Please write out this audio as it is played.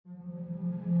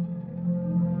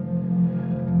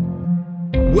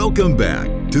Welcome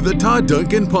back to the Todd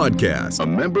Duncan Podcast, a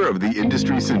member of the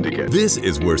Industry Syndicate. This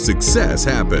is where success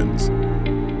happens.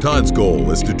 Todd's goal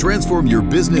is to transform your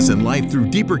business and life through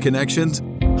deeper connections,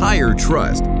 higher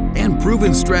trust, and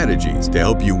proven strategies to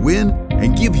help you win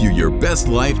and give you your best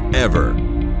life ever.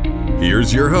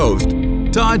 Here's your host,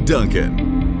 Todd Duncan.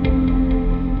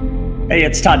 Hey,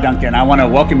 it's Todd Duncan. I want to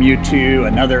welcome you to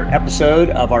another episode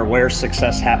of our Where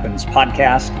Success Happens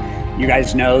podcast. You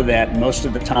guys know that most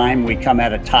of the time we come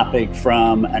at a topic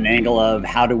from an angle of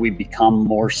how do we become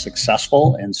more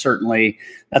successful? And certainly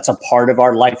that's a part of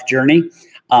our life journey.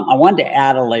 I wanted to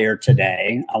add a layer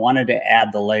today. I wanted to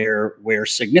add the layer where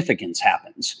significance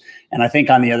happens. And I think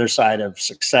on the other side of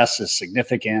success is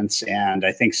significance. And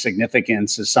I think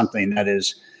significance is something that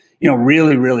is,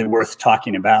 really, really worth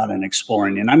talking about and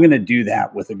exploring. And I'm going to do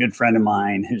that with a good friend of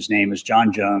mine whose name is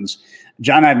John Jones.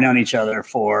 John and I have known each other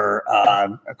for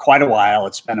quite a while.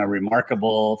 It's been a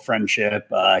remarkable friendship.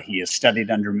 He has studied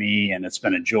under me, and it's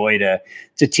been a joy to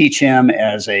teach him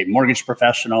as a mortgage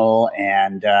professional.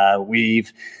 And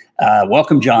we've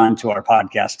welcomed John to our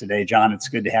podcast today. John, it's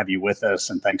good to have you with us,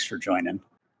 and thanks for joining.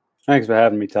 Thanks for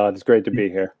having me, Todd. It's great to be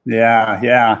here.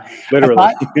 Yeah.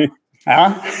 Literally.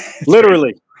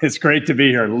 Literally. It's great to be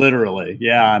here, literally.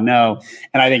 Yeah, no.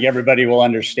 And I think everybody will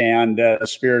understand the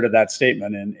spirit of that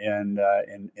statement in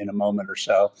a moment or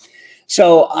so.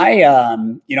 So I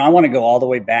want to go all the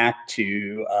way back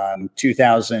to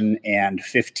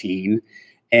 2015.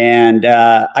 And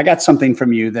I got something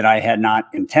from you that I had not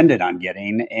intended on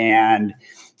getting. And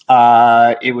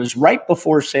it was right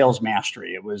before Sales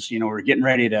Mastery. It was, we're getting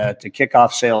ready to kick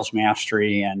off Sales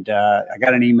Mastery. And I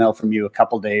got an email from you a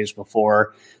couple days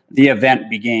before the event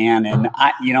began. And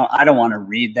I don't want to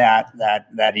read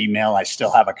that email. I still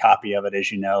have a copy of it,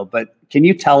 as you know. But can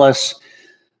you tell us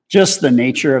just the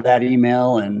nature of that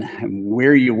email and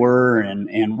where you were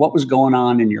and what was going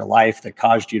on in your life that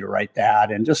caused you to write that?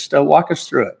 And just walk us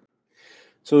through it.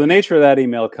 So the nature of that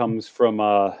email comes from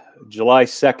July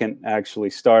 2nd,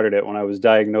 actually started it when I was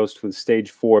diagnosed with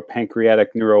stage 4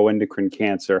 pancreatic neuroendocrine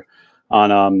cancer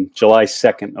on July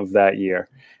 2nd of that year.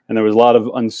 And there was a lot of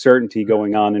uncertainty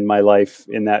going on in my life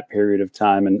in that period of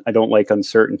time. And I don't like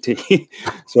uncertainty.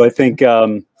 So I think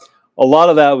a lot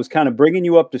of that was kind of bringing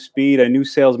you up to speed. I knew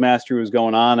Sales Mastery was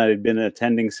going on. I had been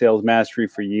attending Sales Mastery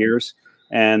for years.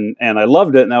 And I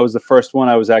loved it. And that was the first one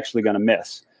I was actually going to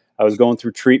miss. I was going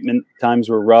through treatment. Times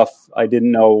were rough. I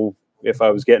didn't know if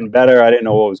I was getting better. I didn't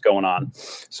know what was going on.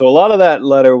 So a lot of that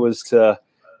letter was to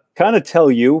kind of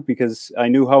tell you, because I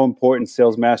knew how important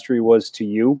Sales Mastery was to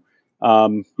you.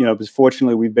 Because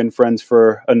fortunately we've been friends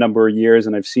for a number of years,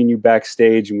 and I've seen you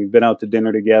backstage, and we've been out to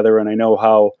dinner together, and I know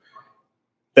how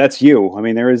that's you. I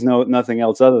mean, there is nothing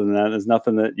else other than that. There's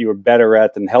nothing that you are better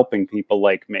at than helping people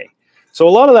like me. So a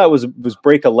lot of that was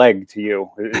break a leg to you,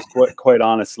 quite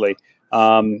honestly.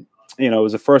 It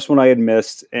was the first one I had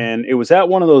missed, and it was at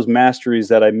one of those masteries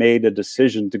that I made a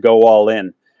decision to go all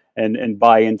in and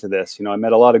buy into this. I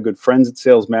met a lot of good friends at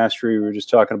Sales Mastery. We were just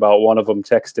talking about one of them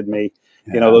texted me.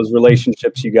 Those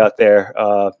relationships you got there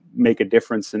make a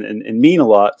difference and mean a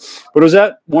lot. But it was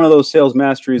at one of those Sales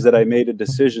Masteries that I made a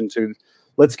decision to,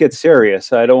 let's get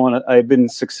serious. I've been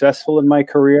successful in my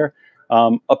career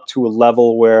up to a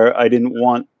level where I didn't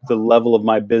want the level of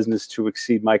my business to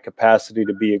exceed my capacity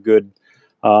to be a good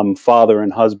father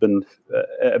and husband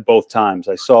at both times.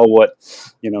 I saw what,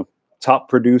 top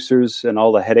producers and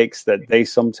all the headaches that they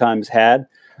sometimes had.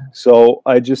 So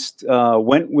I just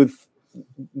went with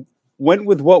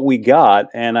what we got,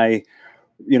 and I,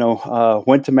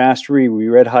 went to Mastery. We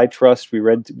read High Trust. We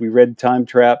read Time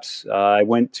Traps. I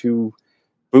went to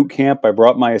boot camp. I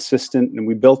brought my assistant, and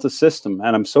we built a system.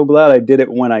 And I'm so glad I did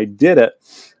it when I did it,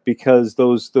 because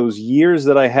those years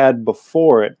that I had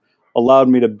before it allowed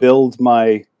me to build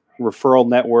my referral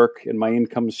network and my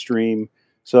income stream.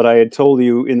 So that I had told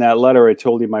you in that letter, I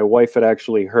told you my wife had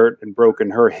actually hurt and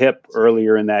broken her hip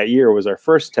earlier in that year. It was our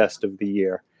first test of the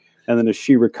year. And then as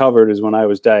she recovered is when I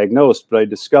was diagnosed. But I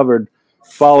discovered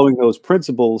following those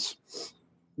principles,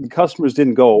 the customers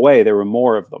didn't go away. There were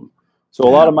more of them. So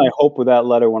a lot of my hope with that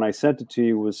letter when I sent it to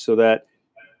you was so that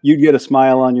you'd get a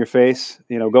smile on your face.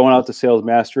 Going out to Sales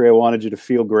Mastery, I wanted you to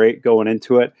feel great going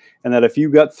into it. And that if you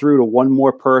got through to one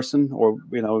more person, or,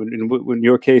 in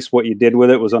your case, what you did with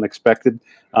it was unexpected,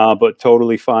 but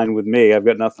totally fine with me. I've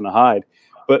got nothing to hide.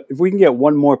 But if we can get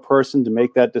one more person to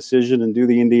make that decision and do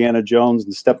the Indiana Jones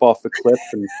and step off the cliff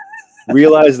and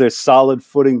realize there's solid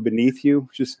footing beneath you,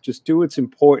 just do what's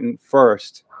important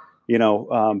first.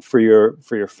 for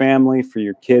your family, for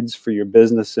your kids, for your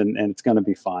business, and it's going to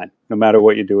be fine. No matter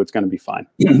what you do, it's going to be fine.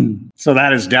 So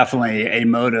that is definitely a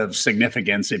mode of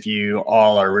significance if you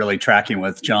all are really tracking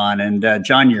with John. And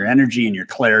John, your energy and your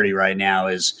clarity right now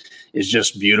is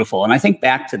just beautiful. And I think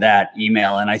back to that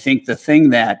email, and I think the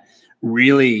thing that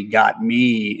really got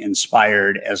me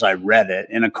inspired as I read it,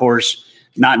 and of course,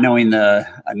 not knowing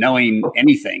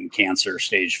anything cancer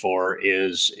stage 4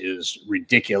 is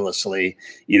ridiculously,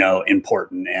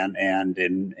 important and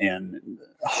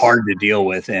hard to deal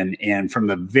with. And from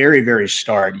the very, very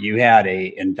start, you had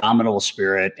a indomitable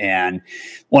spirit. And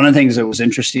one of the things that was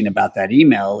interesting about that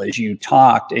email is you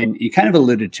talked, and you kind of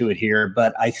alluded to it here,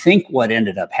 but I think what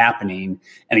ended up happening,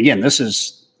 and again, this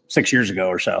is 6 years ago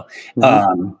or so,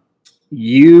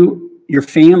 your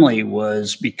family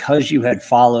was, because you had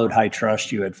followed High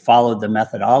Trust, you had followed the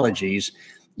methodologies,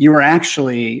 you were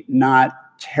actually not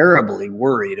terribly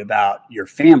worried about your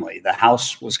family. The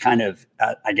house was kind of,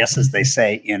 I guess, as they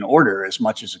say, in order as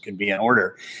much as it could be in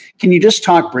order. Can you just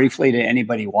talk briefly to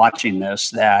anybody watching this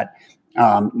that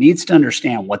needs to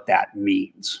understand what that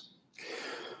means?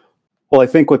 Well, I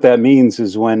think what that means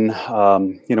is when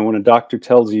a doctor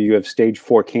tells you have stage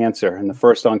 4 cancer, and the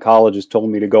first oncologist told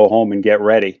me to go home and get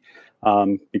ready,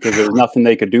 because there was nothing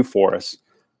they could do for us.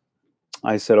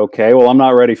 I said, okay, well, I'm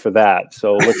not ready for that.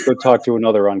 So let's go talk to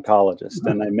another oncologist.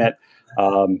 And I met,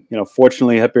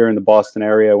 fortunately up here in the Boston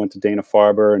area, I went to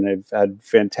Dana-Farber, and they've had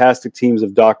fantastic teams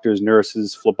of doctors,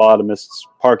 nurses, phlebotomists,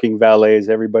 parking valets.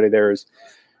 Everybody there is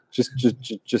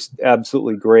just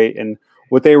absolutely great. And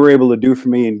what they were able to do for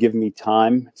me and give me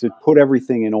time to put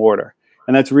everything in order.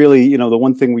 And that's really, the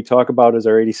one thing we talk about is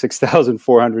our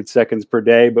 86,400 seconds per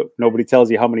day, but nobody tells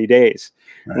you how many days.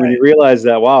 Right. When you realize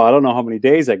that, wow, I don't know how many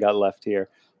days I got left here.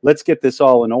 Let's get this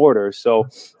all in order. So,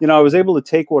 I was able to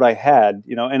take what I had,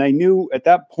 and I knew at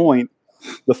that point,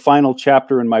 the final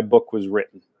chapter in my book was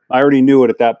written. I already knew it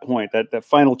at that point, that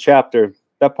final chapter,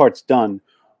 that part's done.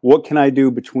 What can I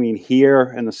do between here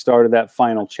and the start of that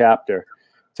final chapter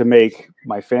to make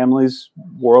my family's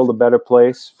world a better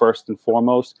place, first and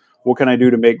foremost? What can I do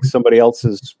to make somebody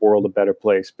else's world a better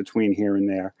place between here and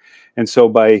there? And so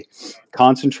by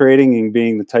concentrating and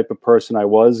being the type of person I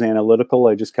was, analytical,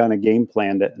 I just kind of game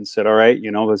planned it and said, all right,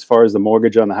 as far as the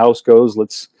mortgage on the house goes,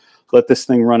 let's let this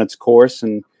thing run its course.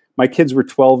 And my kids were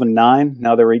 12 and 9.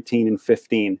 Now they're 18 and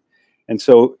 15. And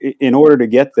so in order to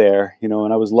get there, and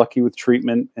I was lucky with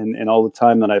treatment and all the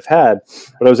time that I've had,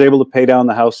 but I was able to pay down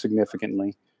the house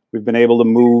significantly. We've been able to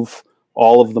move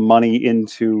all of the money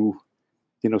into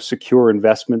secure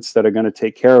investments that are going to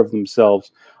take care of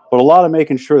themselves, but a lot of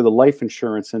making sure the life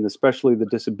insurance and especially the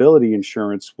disability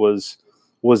insurance was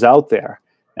out there.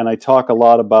 And I talk a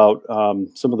lot about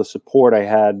some of the support I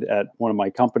had at one of my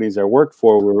companies I worked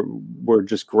for were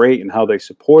just great and how they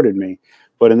supported me.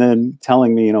 And then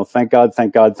telling me, thank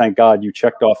God, you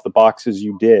checked off the boxes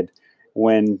you did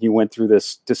when you went through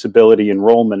this disability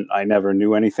enrollment. I never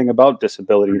knew anything about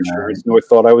disability insurance, nor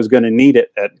thought I was going to need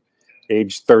it at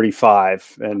age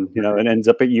 35, and it ends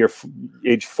up at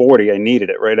age 40. I needed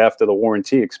it right after the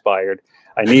warranty expired.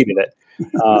 I needed it.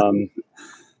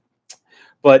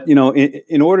 But in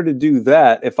order to do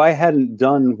that, if I hadn't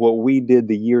done what we did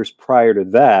the years prior to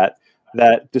that,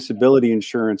 that disability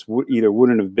insurance either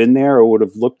wouldn't have been there or would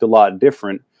have looked a lot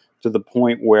different, to the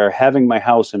point where having my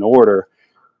house in order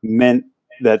meant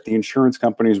that the insurance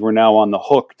companies were now on the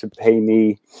hook to pay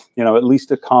me, at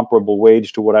least a comparable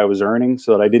wage to what I was earning,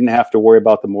 so that I didn't have to worry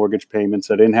about the mortgage payments.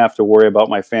 I didn't have to worry about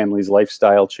my family's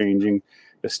lifestyle changing.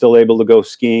 They're still able to go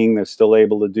skiing. They're still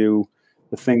able to do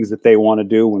the things that they want to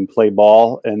do and play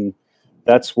ball. And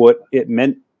that's what it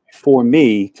meant for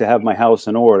me to have my house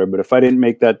in order. But if I didn't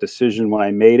make that decision when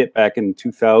I made it back in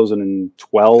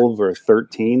 2012 or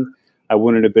 13, I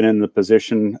wouldn't have been in the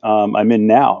position I'm in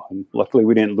now. And luckily,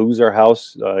 we didn't lose our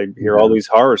house. I hear all these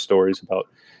horror stories about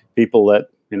people that,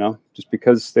 just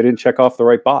because they didn't check off the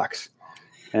right box.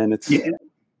 And it's...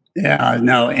 Yeah,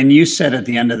 no. And you said at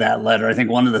the end of that letter, I think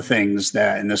one of the things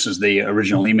and this is the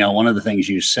original email, one of the things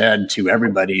you said to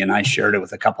everybody, and I shared it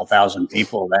with a couple thousand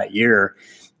people that year,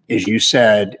 is you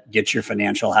said, get your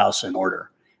financial house in order.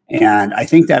 And I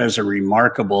think that is a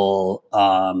remarkable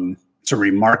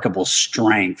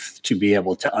strength to be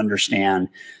able to understand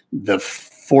the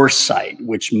foresight,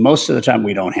 which most of the time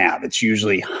we don't have. It's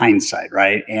usually hindsight,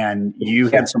 right? And you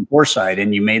had some foresight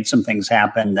and you made some things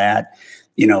happen that,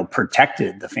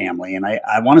 protected the family. And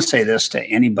I want to say this to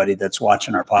anybody that's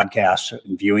watching our podcast,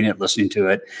 viewing it, listening to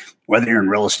it, whether you're in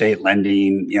real estate,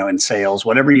 lending, in sales,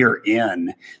 whatever you're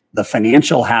in, the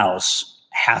financial house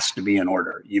has to be in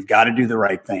order. You've got to do the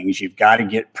right things. You've got to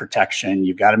get protection.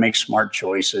 You've got to make smart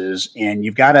choices, and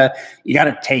you got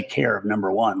to take care of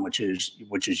number one, which is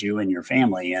you and your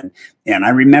family. And I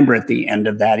remember at the end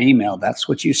of that email, that's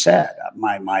what you said.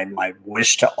 My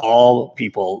wish to all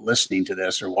people listening to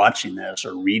this or watching this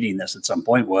or reading this at some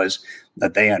point was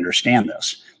that they understand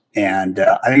this. And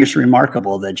I think it's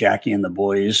remarkable that Jackie and the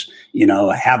boys,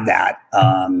 have that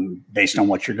based on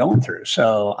what you're going through.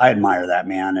 So I admire that,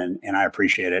 man, and I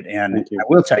appreciate it. And I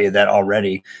will tell you that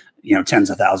already, tens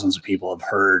of thousands of people have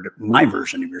heard my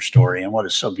version of your story. And what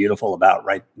is so beautiful about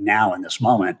right now in this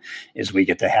moment is we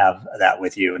get to have that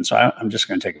with you. And so I'm just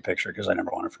going to take a picture because I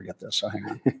never want to forget this. So hang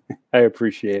on. I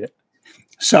appreciate it.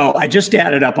 So I just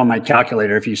added up on my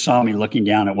calculator. If you saw me looking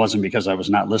down, it wasn't because I was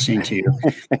not listening to you.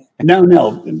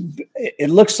 No. It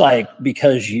looks like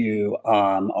because you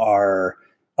are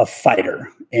a fighter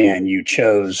and you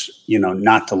chose,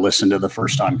 not to listen to the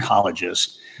first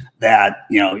oncologist, that,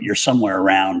 you're somewhere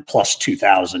around plus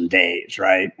 2,000 days,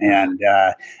 right? And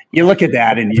you look at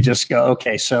that and you just go,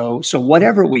 okay, so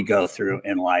whatever we go through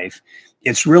in life,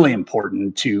 it's really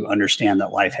important to understand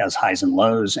that life has highs and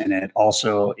lows. And it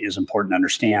also is important to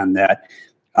understand that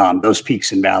those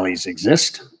peaks and valleys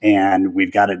exist, and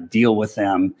we've got to deal with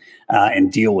them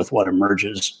and deal with what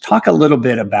emerges. Talk a little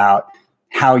bit about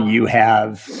how you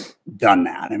have done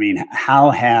that. I mean,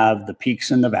 how have the peaks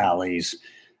and the valleys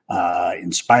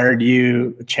inspired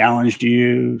you, challenged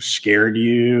you, scared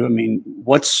you? I mean,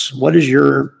 what did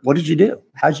you do?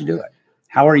 How'd you do it?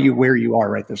 How are you where you are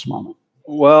right this moment?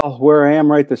 Well, where I am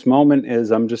right this moment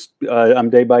is I'm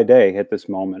day by day at this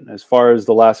moment. As far as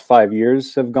the last 5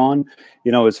 years have gone,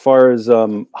 as far as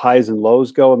highs and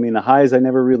lows go, I mean, the highs, I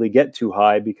never really get too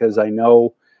high because I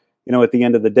know, at the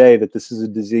end of the day that this is a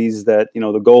disease that,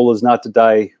 the goal is not to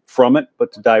die from it,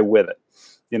 but to die with it,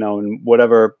 and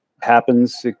whatever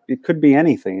happens, it could be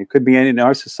anything. It could be in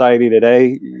our society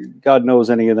today. God knows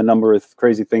any of the number of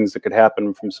crazy things that could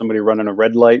happen, from somebody running a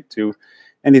red light to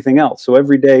anything else. So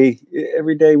every day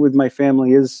with my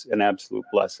family is an absolute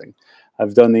blessing.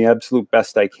 I've done the absolute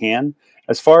best I can.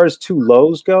 As far as two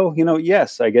lows go,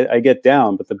 yes, I get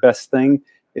down, but the best thing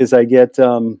is I get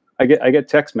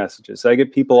text messages. I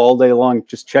get people all day long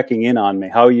just checking in on me.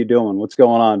 How are you doing? What's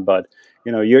going on, bud?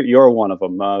 You're one of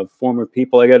them. Former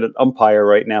people. I got an umpire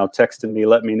right now texting me,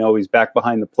 letting me know he's back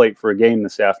behind the plate for a game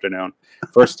this afternoon.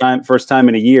 First time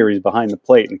in a year he's behind the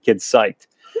plate, and the kid's psyched.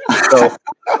 So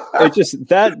it just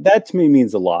that to me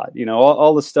means a lot.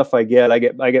 All the stuff I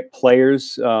get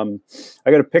players. I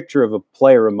got a picture of a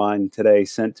player of mine today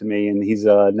sent to me, and he's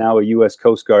now a U.S.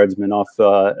 Coast Guardsman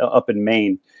up in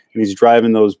Maine, and he's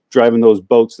driving those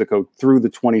boats that go through the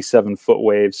 27-foot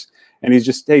waves. And he's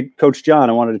just, hey, Coach John,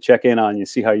 I wanted to check in on you,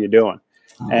 see how you're doing.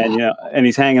 And and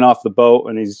he's hanging off the boat,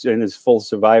 and he's in his full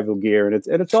survival gear, and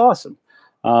it's awesome.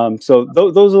 So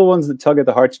those are the ones that tug at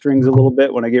the heartstrings a little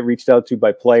bit when I get reached out to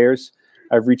by players.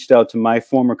 I've reached out to my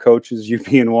former coaches, you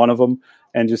being one of them,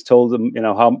 and just told them,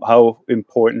 how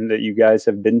important that you guys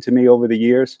have been to me over the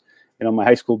years. My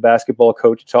high school basketball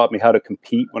coach taught me how to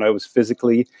compete when I was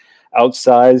physically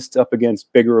outsized up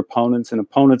against bigger opponents and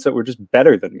opponents that were just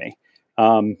better than me.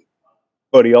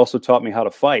 But he also taught me how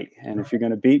to fight. And if you're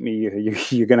going to beat me,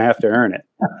 you're going to have to earn it.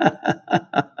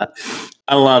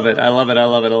 I love it.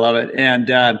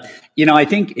 And, I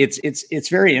think it's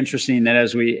very interesting that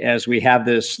as we have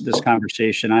this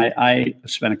conversation, I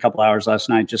spent a couple hours last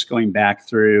night just going back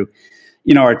through,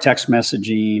 our text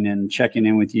messaging and checking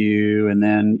in with you, and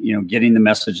then, getting the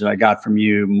message that I got from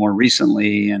you more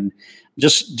recently, and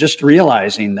just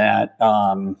realizing that,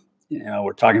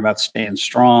 we're talking about staying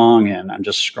strong, and I'm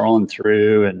just scrolling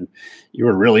through, and you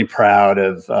were really proud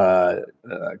of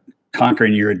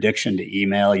conquering your addiction to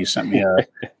email. You sent me a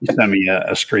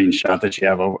screenshot that you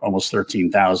have almost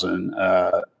 13,000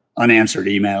 unanswered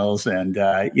emails, and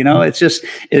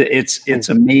it's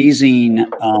amazing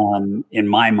in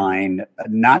my mind,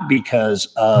 not because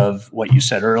of what you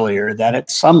said earlier, that at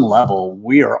some level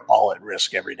we are all at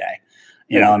risk every day.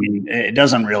 It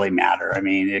doesn't really matter.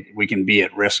 We can be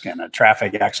at risk in a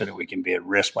traffic accident. We can be at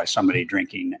risk by somebody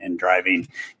drinking and driving.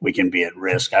 We can be at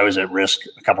risk. I was at risk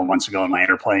a couple months ago in my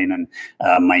airplane, and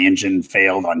my engine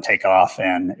failed on takeoff.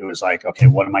 And it was like, okay,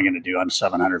 what am I going to do? I'm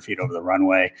 700 feet over the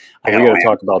runway. We got to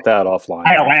talk about that offline.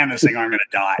 I got to land this thing, or I'm going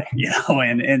to die.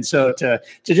 And so to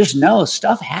just know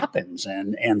stuff happens,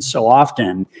 and so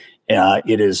often.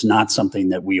 It is not something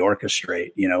that we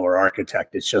orchestrate, or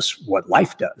architect. It's just what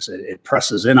life does. It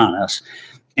presses in on us.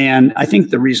 And I think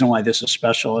the reason why this is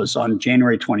special is on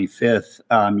January 25th,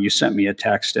 you sent me a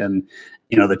text, and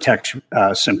The text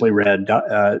simply read,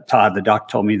 Todd, the doc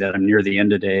told me that I'm near the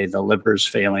end today. The liver's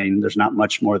failing. There's not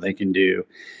much more they can do.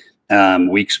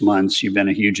 Weeks, months, you've been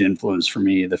a huge influence for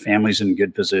me. The family's in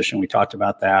good position. We talked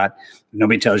about that.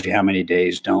 Nobody tells you how many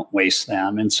days. Don't waste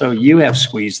them. And so you have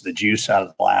squeezed the juice out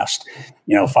of the last,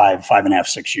 5.5,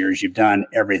 6 years. You've done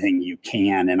everything you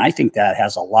can. And I think that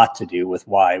has a lot to do with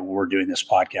why we're doing this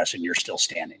podcast and you're still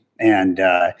standing. And,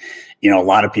 a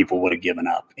lot of people would have given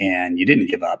up and you didn't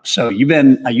give up. So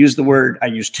I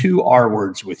use 2 R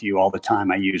words with you all the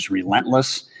time. I use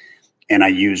relentless and I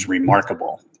use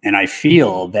remarkable. And I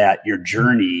feel that your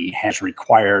journey has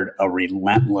required a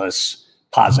relentless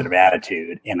positive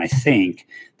attitude. And I think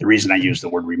the reason I use the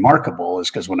word remarkable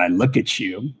is because when I look at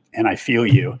you and I feel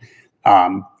you,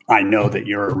 I know that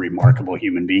you're a remarkable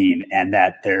human being and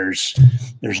that there's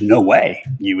no way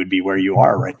you would be where you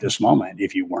are right this moment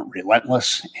if you weren't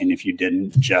relentless and if you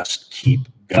didn't just keep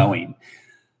going.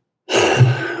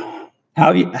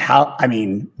 How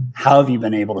have you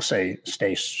been able to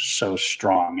stay so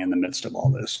strong in the midst of all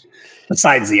this?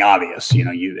 Besides the obvious,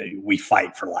 we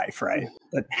fight for life, right?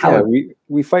 But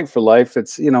we fight for life.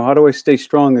 It's, how do I stay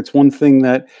strong? It's one thing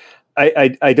that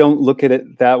I don't look at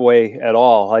it that way at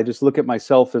all. I just look at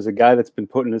myself as a guy that's been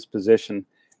put in this position.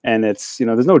 And it's,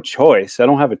 there's no choice. I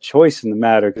don't have a choice in the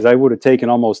matter because I would have taken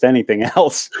almost anything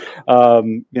else.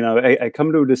 I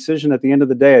come to a decision at the end of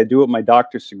the day. I do what my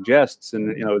doctor suggests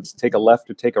and, it's take a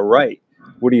left or take a right.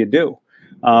 What do you do?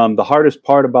 The hardest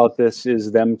part about this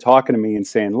is them talking to me and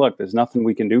saying, look, there's nothing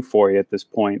we can do for you at this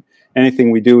point.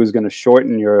 Anything we do is going to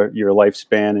shorten your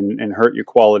lifespan and hurt your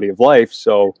quality of life.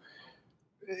 So,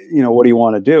 what do you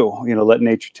want to do? Let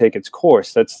nature take its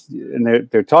course. And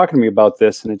they're talking to me about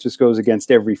this, and it just goes against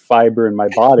every fiber in my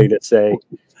body to say,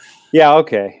 yeah,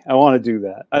 okay, I want to do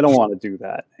that. I don't want to do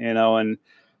that, and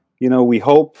we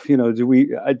hope,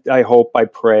 I hope, I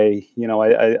pray,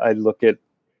 I look at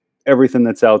everything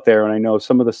that's out there, and I know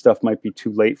some of the stuff might be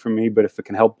too late for me, but if it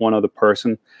can help one other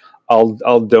person,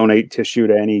 I'll donate tissue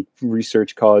to any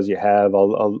research cause you have.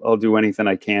 I'll do anything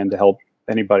I can to help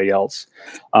anybody else.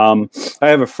 I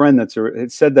have a friend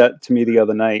it said that to me the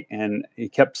other night, and he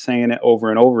kept saying it over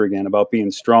and over again about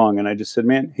being strong. And I just said,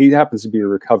 man, he happens to be a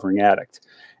recovering addict.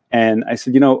 And I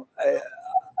said,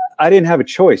 I didn't have a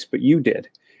choice, but you did.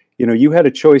 You had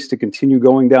a choice to continue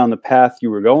going down the path you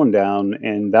were going down,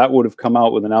 and that would have come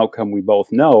out with an outcome we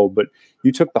both know, but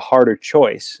you took the harder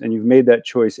choice, and you've made that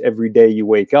choice every day you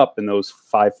wake up in those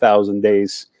 5,000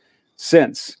 days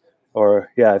since.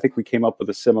 I think we came up with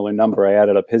a similar number. I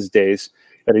added up his days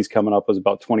that he's coming up was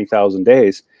about 20,000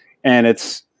 days. And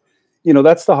it's,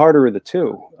 that's the harder of the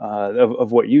two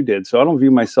of what you did. So I don't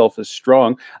view myself as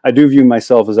strong. I do view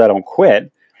myself as I don't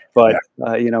quit. But,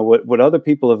 what other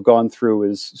people have gone through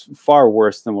is far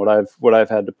worse than what I've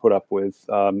had to put up with.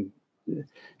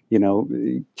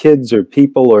 Kids or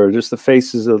people or just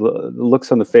the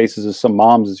looks on the faces of some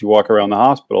moms as you walk around the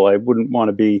hospital. I wouldn't want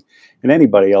to be in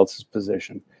anybody else's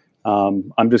position.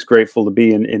 I'm just grateful to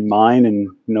be in mine and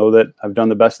know that I've done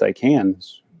the best I can.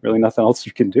 There's really nothing else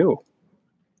you can do.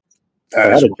 I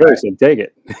had a choice, I'd take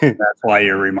it. That's why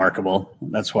you're remarkable.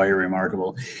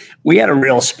 We had a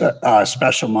real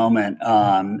special moment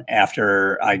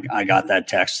after I got that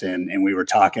text and we were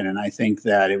talking, and I think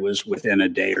that it was within a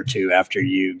day or two after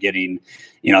you getting,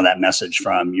 that message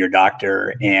from your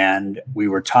doctor, and we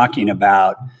were talking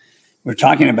about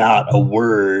a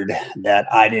word that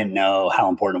I didn't know how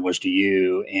important it was to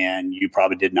you, and you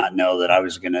probably did not know that I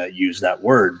was going to use that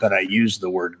word, but I used the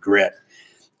word grit.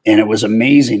 And it was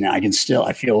amazing. I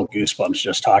feel goosebumps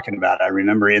just talking about it. I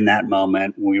remember in that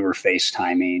moment when we were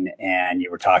FaceTiming and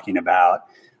you were talking about,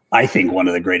 I think, one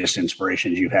of the greatest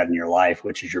inspirations you've had in your life,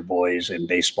 which is your boys in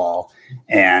baseball.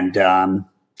 And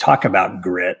talk about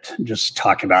grit, just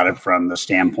talk about it from the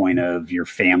standpoint of your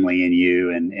family and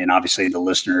you. And obviously the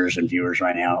listeners and viewers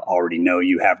right now already know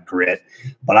you have grit.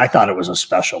 But I thought it was a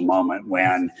special moment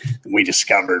when we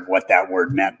discovered what that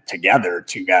word meant together,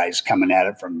 two guys coming at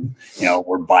it from,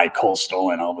 we're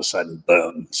bi-coastal, and all of a sudden,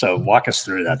 boom. So walk us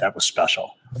through that. That was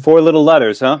special. 4 little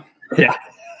letters, huh? Yeah.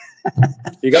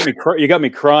 You got me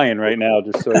crying right now,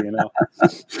 just so you know.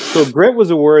 So grit was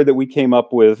a word that we came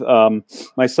up with.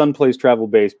 My son plays travel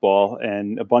baseball,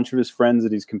 and a bunch of his friends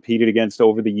that he's competed against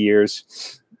over the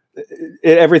years,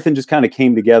 everything just kind of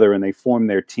came together and they formed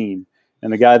their team.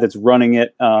 And the guy that's running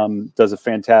it does a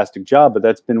fantastic job, but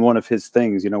that's been one of his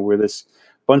things. We're this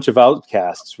bunch of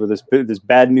outcasts. We're this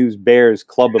bad news bears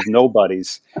club of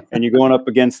nobodies, and you're going up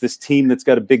against this team that's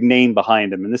got a big name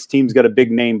behind him, and this team's got a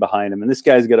big name behind him, and this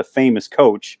guy's got a famous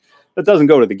coach. that doesn't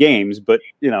go to the games, but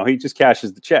he just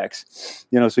cashes the checks.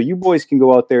 So you boys can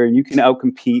go out there and you can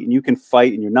outcompete and you can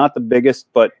fight, and you're not the biggest,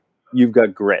 but you've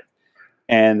got grit.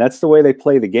 And that's the way they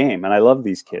play the game. And I love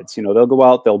these kids. They'll go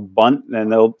out, they'll bunt,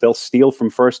 and they'll steal from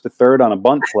first to third on a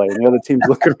bunt play. And the other team's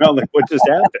looking around like, what just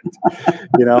happened?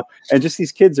 And just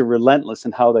these kids are relentless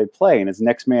in how they play. And it's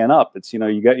next man up. It's,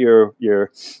 you got your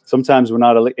sometimes we're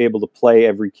not able to play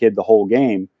every kid the whole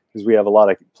game because we have a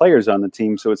lot of players on the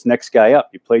team. So it's next guy up.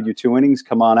 You played your 2 innings,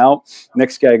 come on out.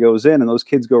 Next guy goes in, and those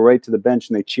kids go right to the bench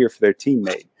and they cheer for their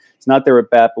teammate. It's not their at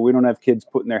bat, but we don't have kids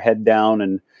putting their head down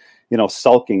and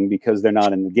sulking because they're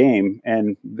not in the game.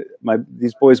 And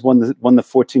these boys won the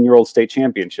 14-year-old state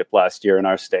championship last year in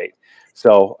our state.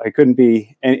 So I couldn't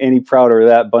be any prouder of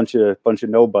that bunch of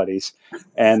nobodies.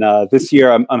 And this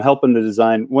year I'm helping to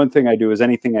design. One thing I do is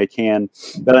anything I can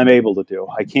that I'm able to do.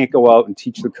 I can't go out and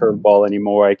teach the curveball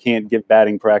anymore. I can't give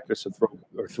batting practice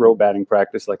or throw batting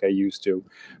practice like I used to.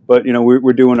 But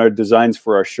we're doing our designs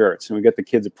for our shirts, and we got the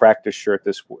kids a practice shirt.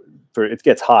 It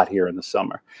gets hot here in the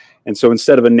summer. And so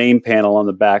instead of a name panel on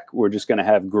the back, we're just going to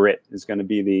have grit. It's going to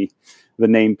be the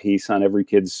name piece on every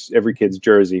kid's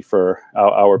jersey for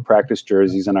our practice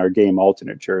jerseys and our game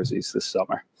alternate jerseys this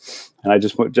summer. And I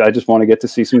just want to get to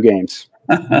see some games.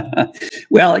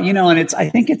 Well, and I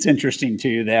think it's interesting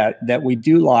too that we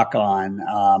do lock on.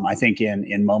 I think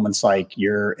in moments like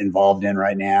you're involved in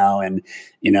right now, and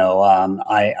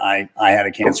I had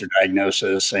a cancer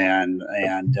diagnosis, and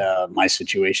my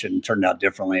situation turned out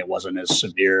differently. It wasn't as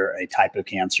severe a type of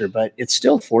cancer, but it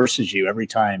still forces you every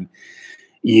time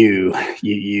you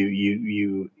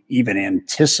even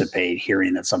anticipate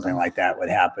hearing that something like that would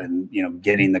happen.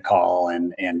 Getting the call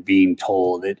and being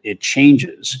told it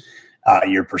changes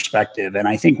your perspective. And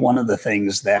I think one of the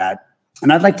things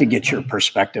and I'd like to get your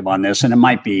perspective on this, and it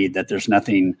might be that there's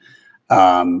nothing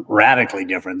radically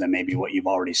different than maybe what you've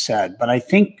already said, but I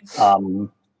think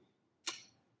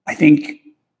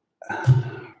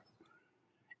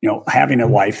having a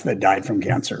wife that died from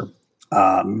cancer,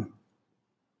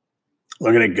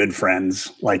 looking at good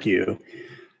friends like you,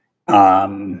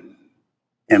 and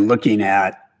looking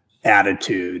at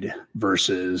attitude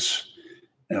versus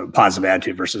positive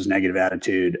attitude versus negative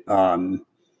attitude. I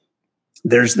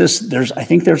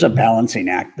think there's a balancing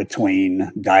act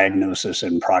between diagnosis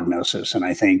and prognosis. And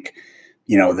I think,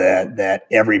 that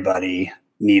everybody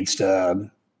needs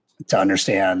to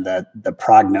understand that the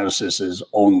prognosis is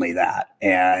only that.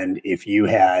 And if you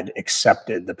had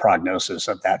accepted the prognosis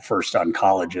of that first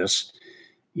oncologist,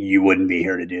 you wouldn't be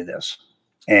here to do this.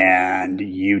 And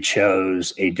you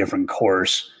chose a different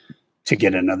course to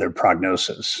get another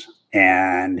prognosis.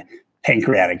 And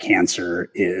pancreatic cancer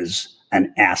is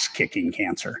an ass-kicking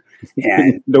cancer.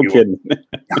 And no kidding.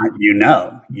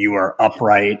 You are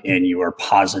upright, and you are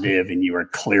positive, and you are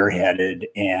clear-headed,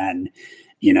 and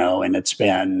it's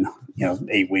been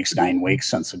 8 weeks, 9 weeks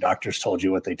since the doctors told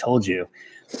you what they told you.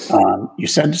 You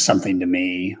said something to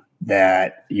me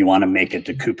that you want to make it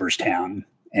to Cooperstown.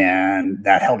 And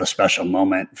that held a special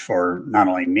moment for not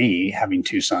only me having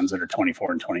 2 sons that are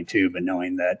 24 and 22, but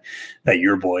knowing that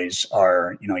your boys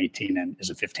are, 18 and is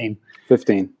it 15?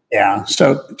 15. Yeah.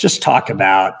 So just talk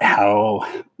about how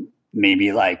maybe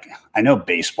I know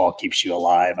baseball keeps you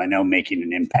alive. I know making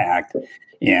an impact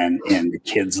in the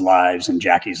kids' lives and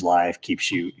Jackie's life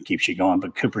keeps you going,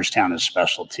 but Cooperstown is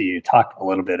special to you. Talk a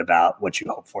little bit about what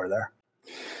you hope for there.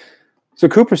 So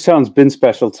Cooperstown's been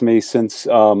special to me since,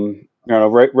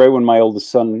 right when my oldest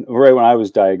son, right when I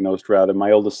was diagnosed, rather, my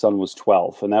oldest son was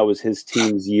 12, and that was his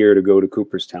team's year to go to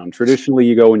Cooperstown. Traditionally,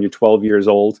 you go when you're 12 years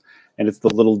old, and it's the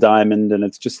Little Diamond, and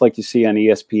it's just like you see on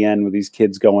ESPN with these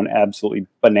kids going absolutely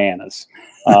bananas,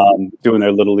 doing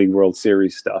their Little League World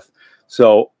Series stuff.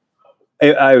 So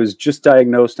I was just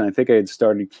diagnosed, and I think I had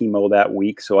started chemo that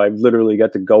week, so I literally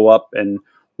got to go up and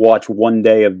watch one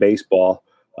day of baseball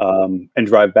and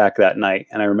drive back that night.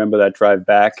 And I remember that drive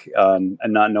back and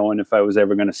not knowing if I was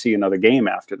ever going to see another game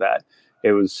after that.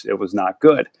 It was not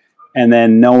good. And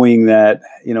then knowing that,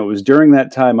 it was during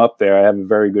that time up there, I have a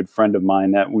very good friend of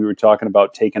mine that we were talking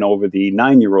about taking over the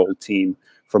 9-year-old team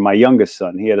for my youngest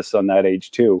son. He had a son that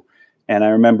age too. And I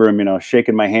remember him,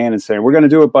 shaking my hand and saying, "We're going to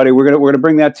do it, buddy. We're going to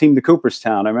bring that team to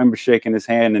Cooperstown." I remember shaking his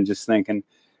hand and just thinking,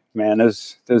 man,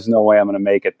 there's no way I'm going to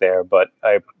make it there, but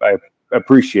I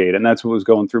appreciate it. And that's what was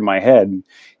going through my head.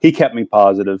 He kept me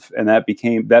positive, and that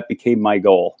became my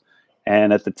goal.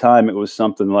 And at the time it was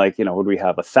something like, would we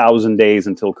have 1,000 days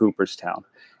until Cooperstown?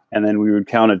 And then we would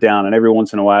count it down. And every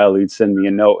once in a while he'd send me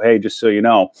a note. "Hey, just so you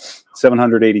know,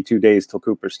 782 days till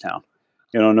Cooperstown."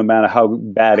 No matter how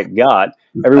bad it got,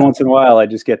 every once in a while I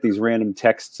just get these random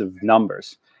texts of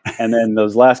numbers. And then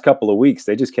those last couple of weeks,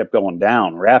 they just kept going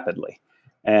down rapidly.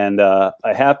 And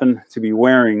I happen to be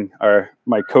wearing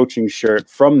my coaching shirt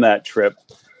from that trip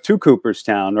to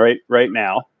Cooperstown right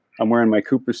now. I'm wearing my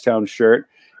Cooperstown shirt,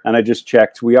 and I just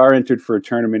checked. We are entered for a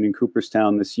tournament in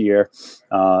Cooperstown this year.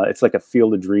 It's like a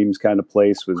Field of Dreams kind of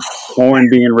place with corn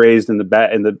being raised in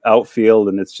the outfield,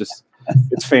 and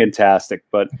it's fantastic.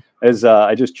 But as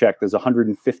I just checked, there's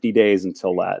 150 days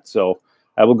until that. So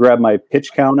I will grab my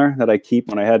pitch counter that I keep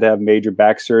when I had to have major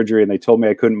back surgery, and they told me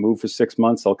I couldn't move for 6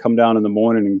 months. I'll come down in the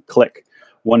morning and click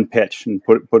one pitch and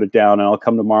put it down, and I'll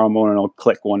come tomorrow morning and I'll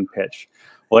click one pitch.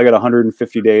 Well, I got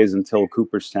 150 days until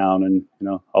Cooperstown,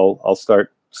 and I'll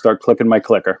start clicking my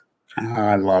clicker. Oh,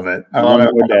 I love it. I love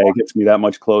it. It gets me that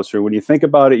much closer. When you think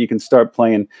about it, you can start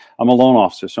playing. I'm a loan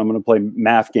officer, so I'm going to play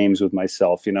math games with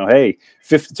myself. Hey,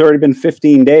 it's already been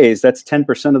 15 days. That's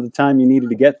 10% of the time you needed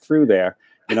to get through there.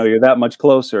 You're that much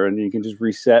closer, and you can just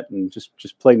reset and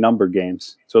just play number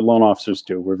games. That's what loan officers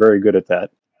do. We're very good at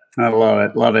that. I love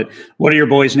it. Love it. What are your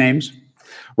boys' names?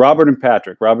 Robert and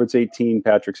Patrick. Robert's 18,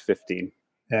 Patrick's 15.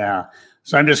 Yeah.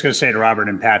 So I'm just going to say to Robert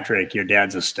and Patrick, your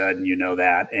dad's a stud, and you know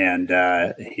that. And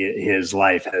his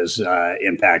life has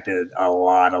impacted a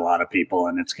lot of people,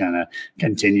 and it's going to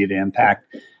continue to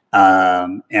impact.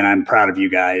 And I'm proud of you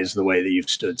guys, the way that you've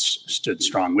stood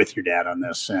strong with your dad on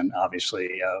this, and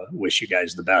obviously wish you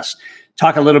guys the best.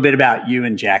 Talk a little bit about you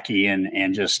and Jackie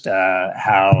and just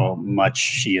how much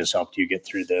she has helped you get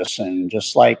through this, and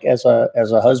just like as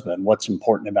a husband, what's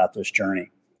important about this journey.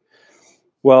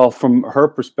 Well, from her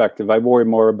perspective, I worry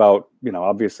more about,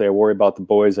 obviously I worry about the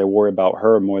boys. I worry about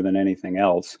her more than anything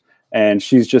else. And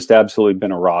she's just absolutely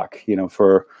been a rock,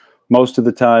 for most of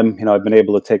the time. I've been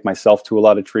able to take myself to a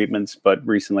lot of treatments, but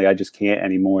recently I just can't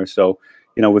anymore. So,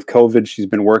 with COVID, she's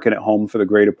been working at home for the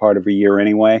greater part of a year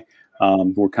anyway.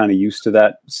 We're kind of used to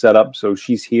that setup. So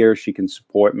she's here. She can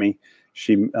support me.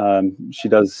 She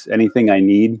does anything I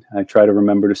need. I try to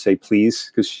remember to say please,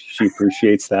 because she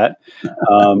appreciates that.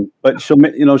 But she'll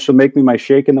make me my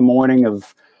shake in the morning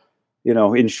of,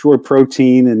 Ensure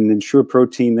protein and Ensure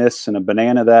protein this and a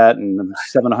banana that and a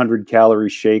 700 calorie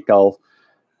shake. I'll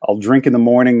drink in the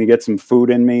morning to get some food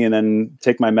in me, and then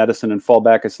take my medicine and fall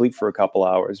back asleep for a couple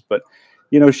hours. But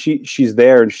she's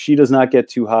there, and she does not get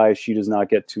too high. She does not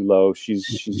get too low. She's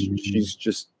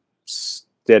just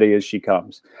steady as she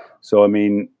comes. So,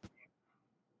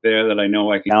 there that I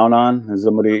know I can count on.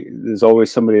 There's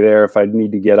always somebody there. If I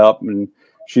need to get up and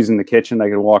she's in the kitchen, I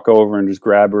can walk over and just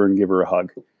grab her and give her a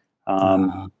hug.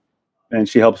 And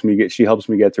she helps me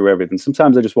get through everything.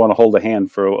 Sometimes I just want to hold a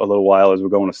hand for a little while as we're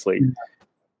going to sleep.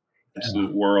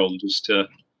 Absolute world, just to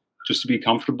be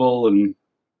comfortable and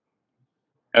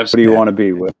have somebody you want to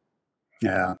be with.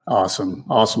 Yeah. Awesome.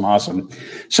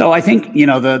 So I think,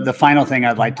 the final thing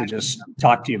I'd like to just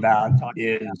talk to you about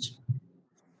is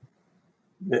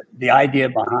the idea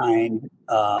behind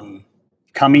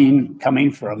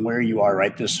coming from where you are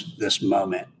right this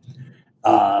moment.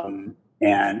 And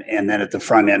then at the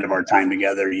front end of our time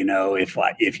together,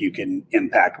 if you can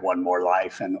impact one more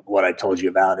life. And what I told you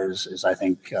about is I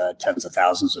think tens of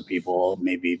thousands of people,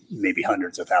 maybe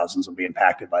hundreds of thousands will be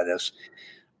impacted by this.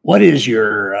 What is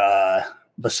your,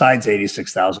 besides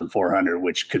 86,400,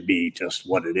 which could be just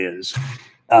what it is,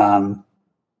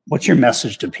 what's your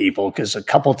message to people? Because a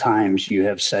couple times you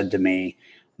have said to me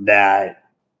that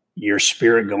your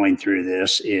spirit going through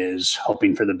this is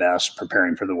hoping for the best,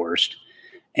 preparing for the worst.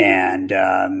 And,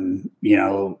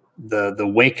 the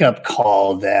wake up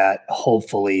call that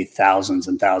hopefully thousands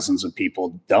and thousands of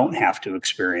people don't have to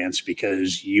experience,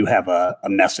 because you have a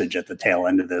message at the tail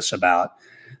end of this about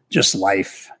just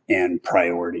life and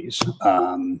priorities.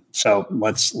 So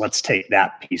let's take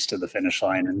that piece to the finish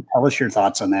line, and tell us your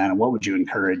thoughts on that. And what would you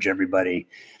encourage everybody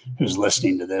who's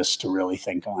listening to this to really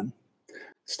think on?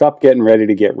 Stop getting ready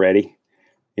to get ready.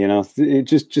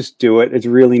 Just do it. It's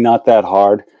really not that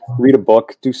hard. Read a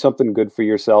book, do something good for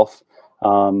yourself.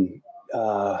 What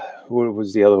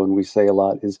was the other one we say a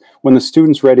lot is, when the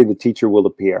student's ready, the teacher will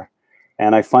appear.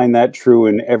 And I find that true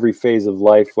in every phase of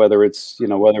life, whether it's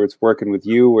working with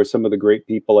you or some of the great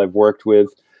people I've worked with.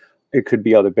 It could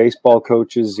be other baseball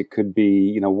coaches. It could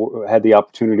be, had the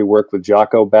opportunity to work with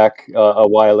Jocko back a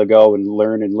while ago and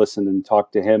learn and listen and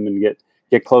talk to him and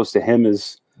get close to him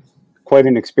is quite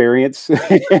an experience.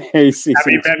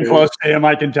 Having been close to him,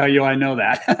 I can tell you I know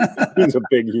that. He's a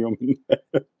big human.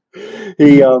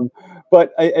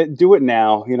 But I do it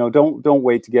now. Don't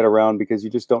wait to get around, because you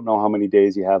just don't know how many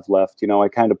days you have left. I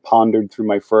kind of pondered through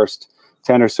my first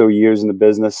 10 or so years in the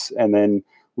business, and then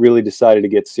really decided to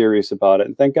get serious about it.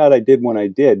 And thank God I did when I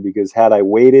did, because had I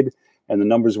waited and the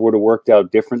numbers would have worked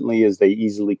out differently, as they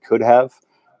easily could have,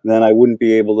 then I wouldn't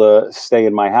be able to stay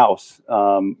in my house,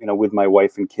 with my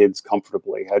wife and kids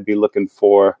comfortably. I'd be looking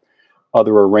for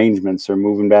other arrangements or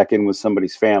moving back in with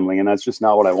somebody's family. And that's just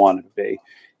not what I wanted to be.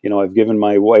 I've given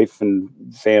my wife and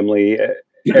family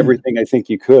everything I think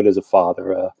you could as a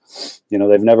father.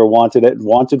 They've never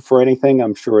wanted for anything.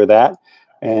 I'm sure of that.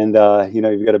 And,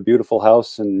 you've got a beautiful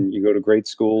house and you go to great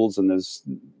schools, and there's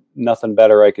nothing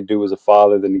better I could do as a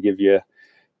father than to give you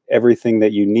everything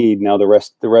that you need. Now the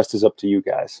rest is up to you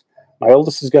guys. My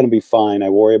oldest is going to be fine. I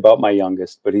worry about my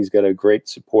youngest, but he's got a great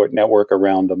support network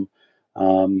around him.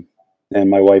 And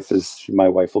my wife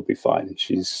will be fine.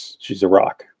 She's a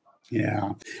rock.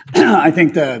 Yeah. I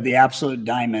think the absolute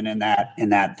diamond in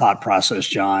that thought process,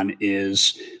 John,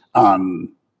 is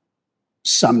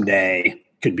someday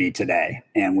could be today.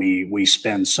 And we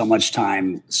spend so much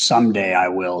time, someday I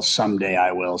will, someday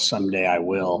I will, someday I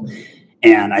will.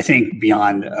 And I think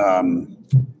beyond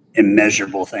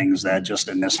immeasurable things that just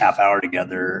in this half hour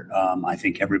together, I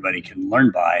think everybody can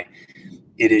learn by,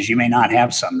 it is you may not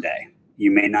have someday. You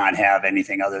may not have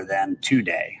anything other than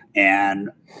today.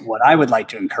 And what I would like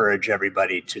to encourage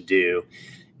everybody to do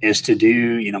is to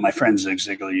do, my friend Zig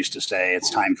Ziglar used to say,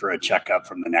 it's time for a checkup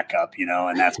from the neck up,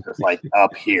 and that's just like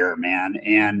up here, man.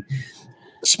 And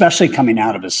especially coming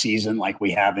out of a season like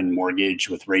we have in mortgage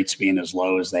with rates being as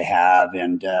low as they have.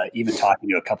 And even talking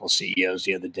to a couple of CEOs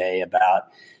the other day about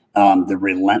the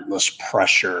relentless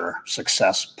pressure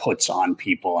success puts on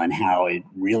people and how it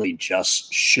really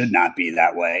just should not be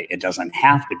that way. It doesn't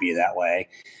have to be that way.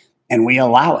 And we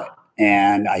allow it.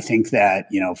 And I think that,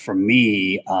 for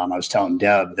me, I was telling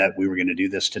Deb that we were going to do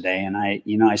this today. And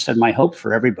I said, my hope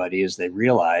for everybody is they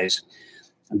realize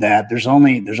that there's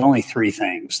only three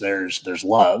things. There's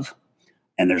love,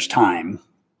 and there's time,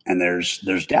 and there's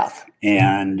death.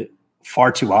 And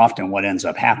far too often what ends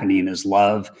up happening is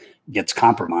love gets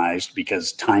compromised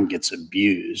because time gets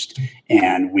abused,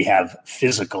 and we have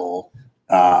physical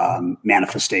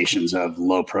manifestations of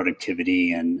low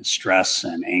productivity and stress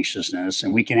and anxiousness.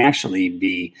 And we can actually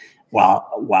be,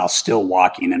 while still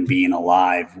walking and being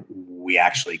alive, we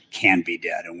actually can be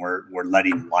dead, and we're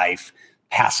letting life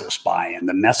pass us by. And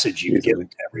the message you give to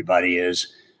everybody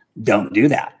is, don't do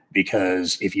that.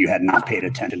 Because if you had not paid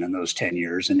attention in those 10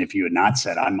 years, and if you had not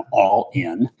said, I'm all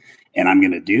in and I'm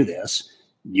going to do this,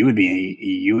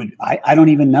 I don't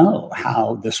even know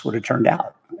how this would have turned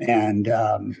out.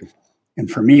 And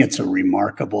for me, it's a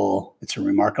remarkable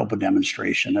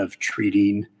demonstration of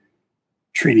treating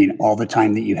all the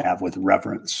time that you have with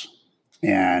reverence,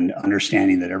 and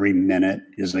understanding that every minute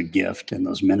is a gift, and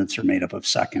those minutes are made up of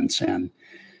seconds. And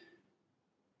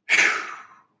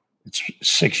it's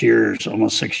 6 years,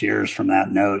 almost 6 years from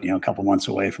that note, a couple months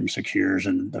away from 6 years.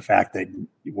 And the fact that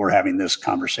we're having this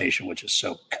conversation, which is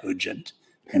so cogent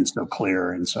and so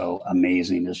clear and so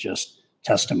amazing, is just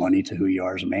testimony to who you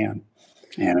are as a man.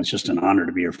 And it's just an honor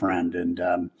to be your friend.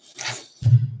 And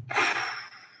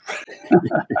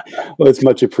well, it's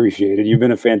much appreciated. You've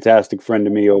been a fantastic friend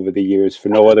to me over the years for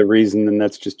no other reason than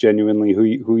that's just genuinely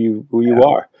who you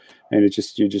are. And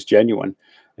you're just genuine.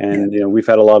 And, we've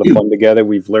had a lot of fun together.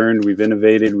 We've learned, we've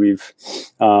innovated.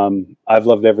 I've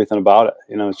loved everything about it.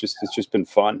 It's just been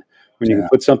fun when you can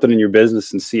put something in your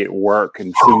business and see it work,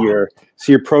 and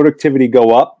see your productivity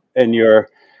go up, and your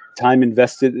time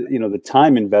invested, the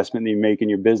time investment that you make in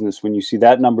your business. When you see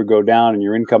that number go down and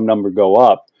your income number go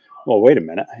up, well, wait a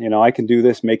minute, I can do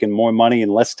this making more money in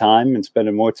less time and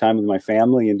spending more time with my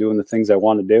family and doing the things I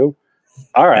want to do.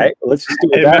 All right, let's just do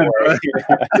it that way.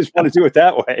 I just want to do it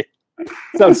that way. It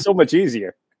sounds so much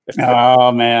easier.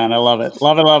 Oh man, I love it.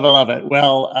 Love it, love it, love it.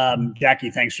 Well, Jackie,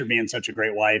 thanks for being such a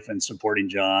great wife and supporting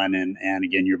John and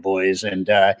again, your boys. And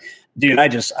dude,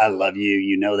 I love you.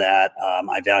 You know that.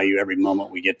 I value every moment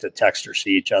we get to text or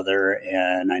see each other.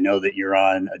 And I know that you're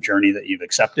on a journey that you've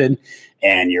accepted,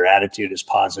 and your attitude is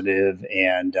positive.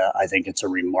 And I think it's a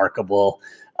remarkable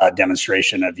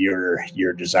demonstration of your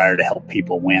desire to help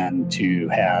people win, to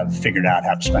have figured out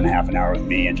how to spend half an hour with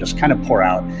me and just kind of pour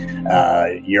out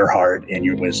your heart and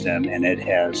your wisdom. And it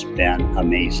has been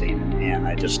amazing. And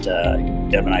I just,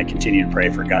 Deb and I continue to pray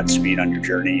for Godspeed on your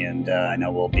journey. And I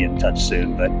know we'll be in touch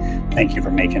soon, but thank you for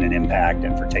making an impact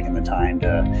and for taking the time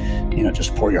to,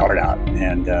 just pour your heart out.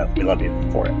 And we love you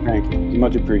for it. Thank you.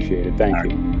 Much appreciated.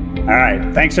 Thank you. All right.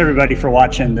 Thanks everybody for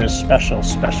watching this special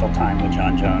time with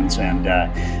John Jones. And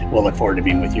we'll look forward to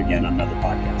being with you again on another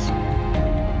podcast.